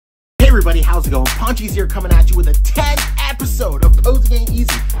everybody, how's it going? Ponchies here coming at you with a 10th episode of Posing Ain't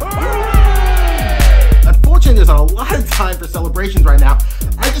Easy. Unfortunately, there's not a lot of time for celebrations right now.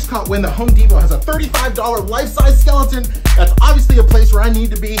 I just caught wind that Home Depot has a $35 life-size skeleton. That's obviously a place where I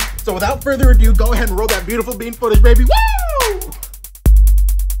need to be. So without further ado, go ahead and roll that beautiful bean footage, baby. Woo!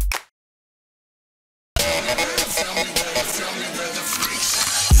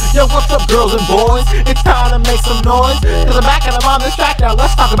 Yo, what's up, girls and boys? It's time to make some noise, cause I'm back and I'm on this track now.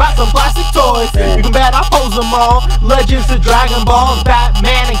 Let's talk about some plastic toys. You can bet I pose them all. Legends to Dragon Balls,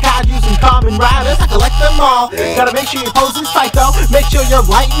 Batman and Kaijus and Kamen Riders, I collect them all. Gotta make sure your posing's tight though. Make sure your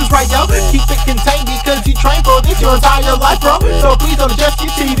lighting's right though. Keep it contained because you train for this your entire life, bro. So please don't adjust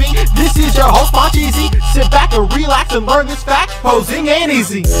your TV. This is your host, Poncheezy. Sit back and relax and learn this fact. Posing ain't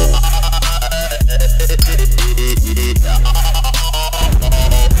easy.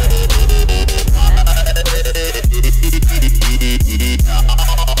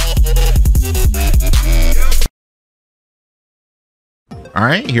 All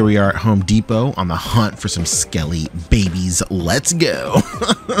right, here we are at Home Depot on the hunt for some skelly babies. Let's go.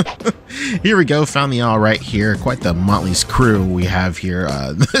 Here we go, found the all right here. Quite the motley's crew we have here.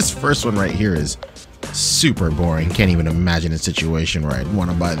 This first one right here is super boring. Can't even imagine a situation where I'd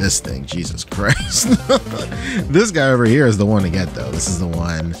want to buy this thing. Jesus Christ. This guy over here is the one to get though. This is the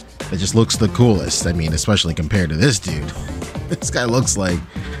one that just looks the coolest. I mean, especially compared to this dude. This guy looks like,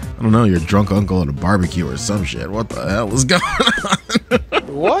 I don't know, your drunk uncle at a barbecue or some shit. What the hell is going on?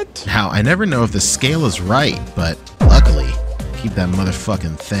 What? How I never know if the scale is right, but luckily, keep that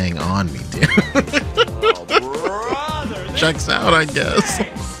motherfucking thing on me, dude. Oh, brother. Checks out, I guess.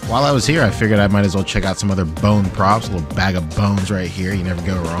 While I was here, I figured I might as well check out some other bone props. A little bag of bones right here. You never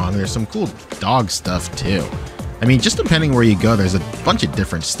go wrong. There's some cool dog stuff too. I mean, just depending where you go, there's a bunch of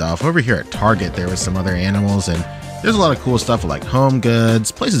different stuff. Over here at Target, there was some other animals, and there's a lot of cool stuff like Home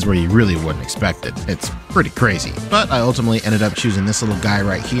Goods, places where you really wouldn't expect it. It's pretty crazy. But I ultimately ended up choosing this little guy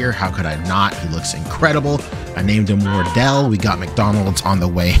right here. How could I not? He looks incredible. I named him Wardell. We got McDonald's on the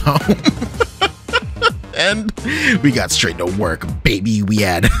way home. And we got straight to work, baby. We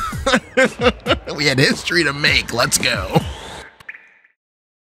had history to make. Let's go.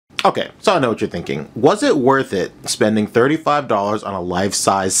 Okay, so I know what you're thinking. Was it worth it spending $35 on a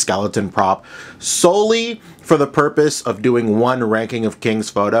life-size skeleton prop solely for the purpose of doing one ranking of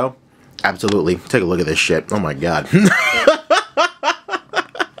King's photo? Absolutely. Take a look at this shit. Oh my god.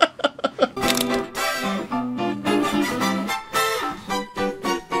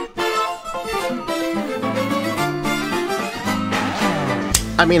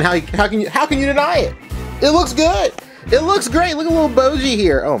 I mean, how can you deny it? It looks good. It looks great. Look at little Boji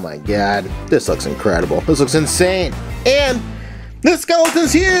here. Oh my god. This looks incredible. This looks insane. And this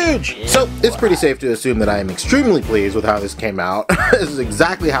skeleton's huge. So it's pretty safe to assume that I am extremely pleased with how this came out. This is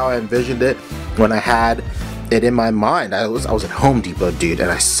exactly how I envisioned it when I had it in my mind. I was at Home Depot, dude,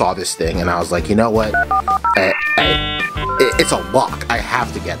 and I saw this thing and I was like, you know what? It's a lock. I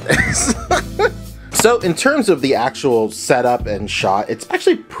have to get this. So in terms of the actual setup and shot, it's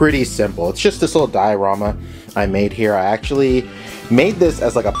actually pretty simple. It's just this little diorama I made here. I actually made this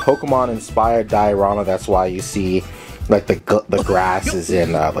as like a Pokemon inspired diorama. That's why you see like the grass is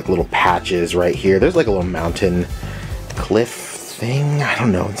in like little patches right here. There's like a little mountain cliff thing. I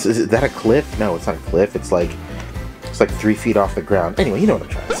don't know. Is that a cliff? No, it's not a cliff. It's like 3 feet off the ground. Anyway, you know what I'm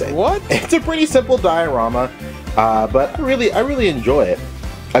trying to say. What? It's a pretty simple diorama, but I really enjoy it.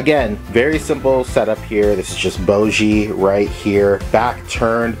 Again, very simple setup here. This is just Boji right here, back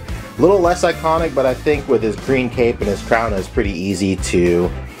turned. A little less iconic, but I think with his green cape and his crown, it's pretty easy to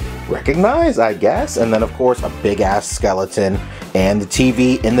recognize, I guess. And then, of course, a big-ass skeleton and the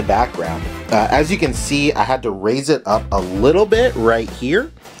TV in the background. As you can see, I had to raise it up a little bit right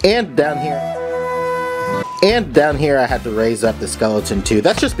here and down here. And down here, I had to raise up the skeleton too.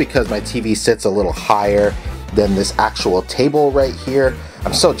 That's just because my TV sits a little higher than this actual table right here.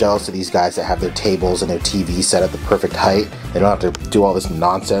 I'm so jealous of these guys that have their tables and their TV set at the perfect height. They don't have to do all this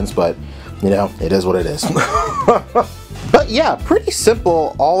nonsense, but you know, it is what it is. But yeah, pretty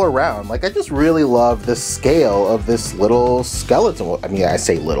simple all around. Like, I just really love the scale of this little skeleton. Well, I mean, I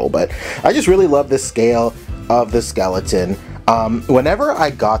say little, but I just really love the scale of the skeleton. Whenever I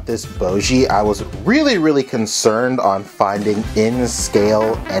got this Boji, I was really concerned on finding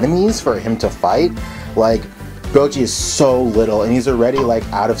in-scale enemies for him to fight. Like, Boji is so little and he's already like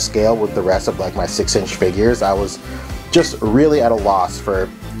out of scale with the rest of like my 6-inch figures. I was just really at a loss for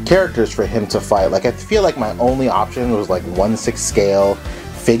characters for him to fight. Like, I feel like my only option was like 1/6 scale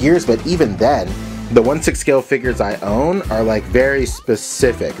figures, but even then, the 1/6 scale figures I own are like very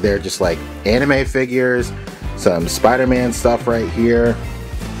specific. They're just like anime figures, some Spider-Man stuff right here,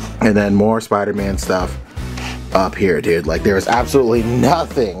 And then more Spider-Man stuff up here, dude. Like, there was absolutely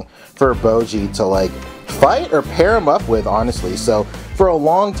nothing for Bojji to like fight or pair him up with, honestly. So for a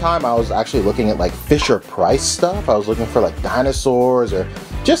long time I was actually looking at like Fisher-Price stuff. I was looking for like dinosaurs or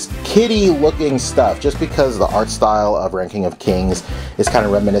just kitty looking stuff, just because the art style of Ranking of Kings is kind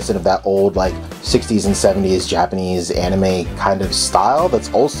of reminiscent of that old like 60s and 70s Japanese anime kind of style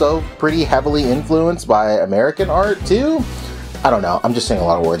that's also pretty heavily influenced by American art too. I don't know, I'm just saying a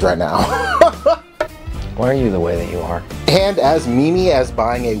lot of words right now. Why are you the way that you are? And as memey as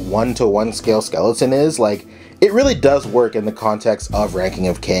buying a 1-to-1 scale skeleton is, like, it really does work in the context of Ranking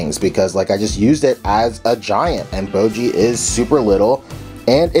of Kings, because like I just used it as a giant and Bojji is super little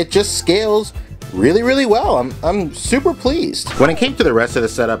and it just scales really, really well. I'm super pleased. When it came to the rest of the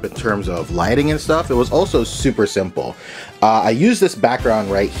setup in terms of lighting and stuff, it was also super simple. I used this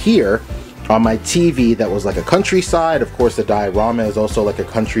background right here on my TV that was like a countryside. Of course, the diorama is also like a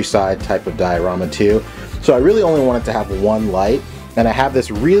countryside type of diorama too. So I really only wanted to have one light, and I have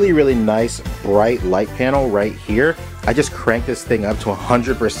this really, really nice bright light panel right here. I just cranked this thing up to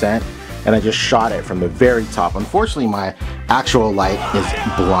 100% and I just shot it from the very top. Unfortunately, my actual light is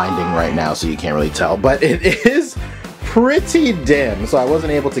blinding right now, so you can't really tell, but it is pretty dim, so I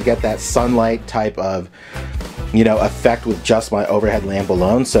wasn't able to get that sunlight type of, you know, effect with just my overhead lamp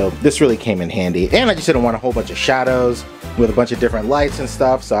alone. So this really came in handy, and I just didn't want a whole bunch of shadows with a bunch of different lights and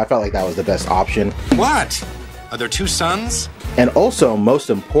stuff, so I felt like that was the best option. What? Are there two suns? And also, most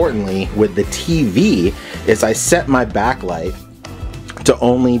importantly, with the TV, is I set my backlight to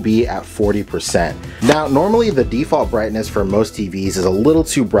only be at 40%. Now, normally the default brightness for most TVs is a little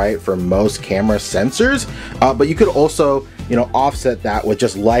too bright for most camera sensors, but you could also, you know, offset that with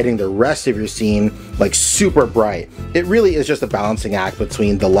just lighting the rest of your scene like super bright. It really is just a balancing act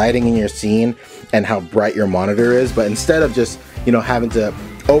between the lighting in your scene and how bright your monitor is, but instead of just, you know, having to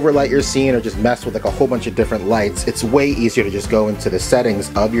overlight your scene or just mess with like a whole bunch of different lights, it's way easier to just go into the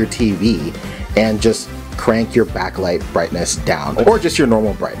settings of your TV and just crank your backlight brightness down, or just your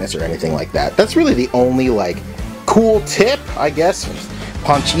normal brightness or anything like that. That's really the only like cool tip, I guess.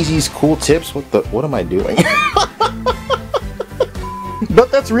 Ponchizi's cool tips. What am I doing?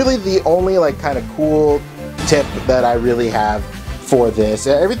 But that's really the only like kind of cool tip that I really have for this.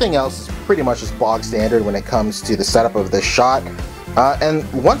 Everything else is pretty much just bog standard when it comes to the setup of this shot.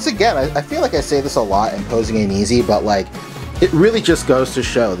 And once again, I feel like I say this a lot in Posing Ain't Easy, but like, it really just goes to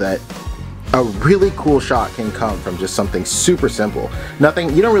show that a really cool shot can come from just something super simple.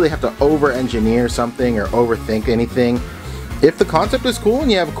 Nothing, you don't really have to over-engineer something or overthink anything. If the concept is cool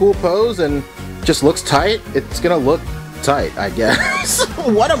and you have a cool pose and just looks tight, it's gonna look tight, I guess.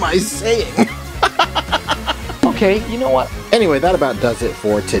 What am I saying? Okay, you know what? Anyway, that about does it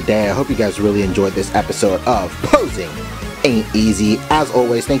for today. I hope you guys really enjoyed this episode of Posing Ain't Easy. As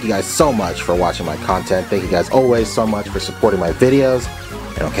always, thank you guys so much for watching my content. Thank you guys always so much for supporting my videos.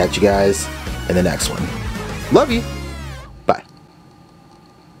 And I'll catch you guys in the next one. Love you. Bye.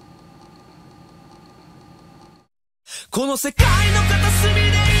 この世界の片隅で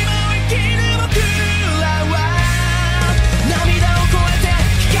今を生きる僕らは涙を越えて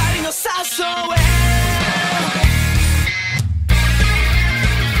光の誘え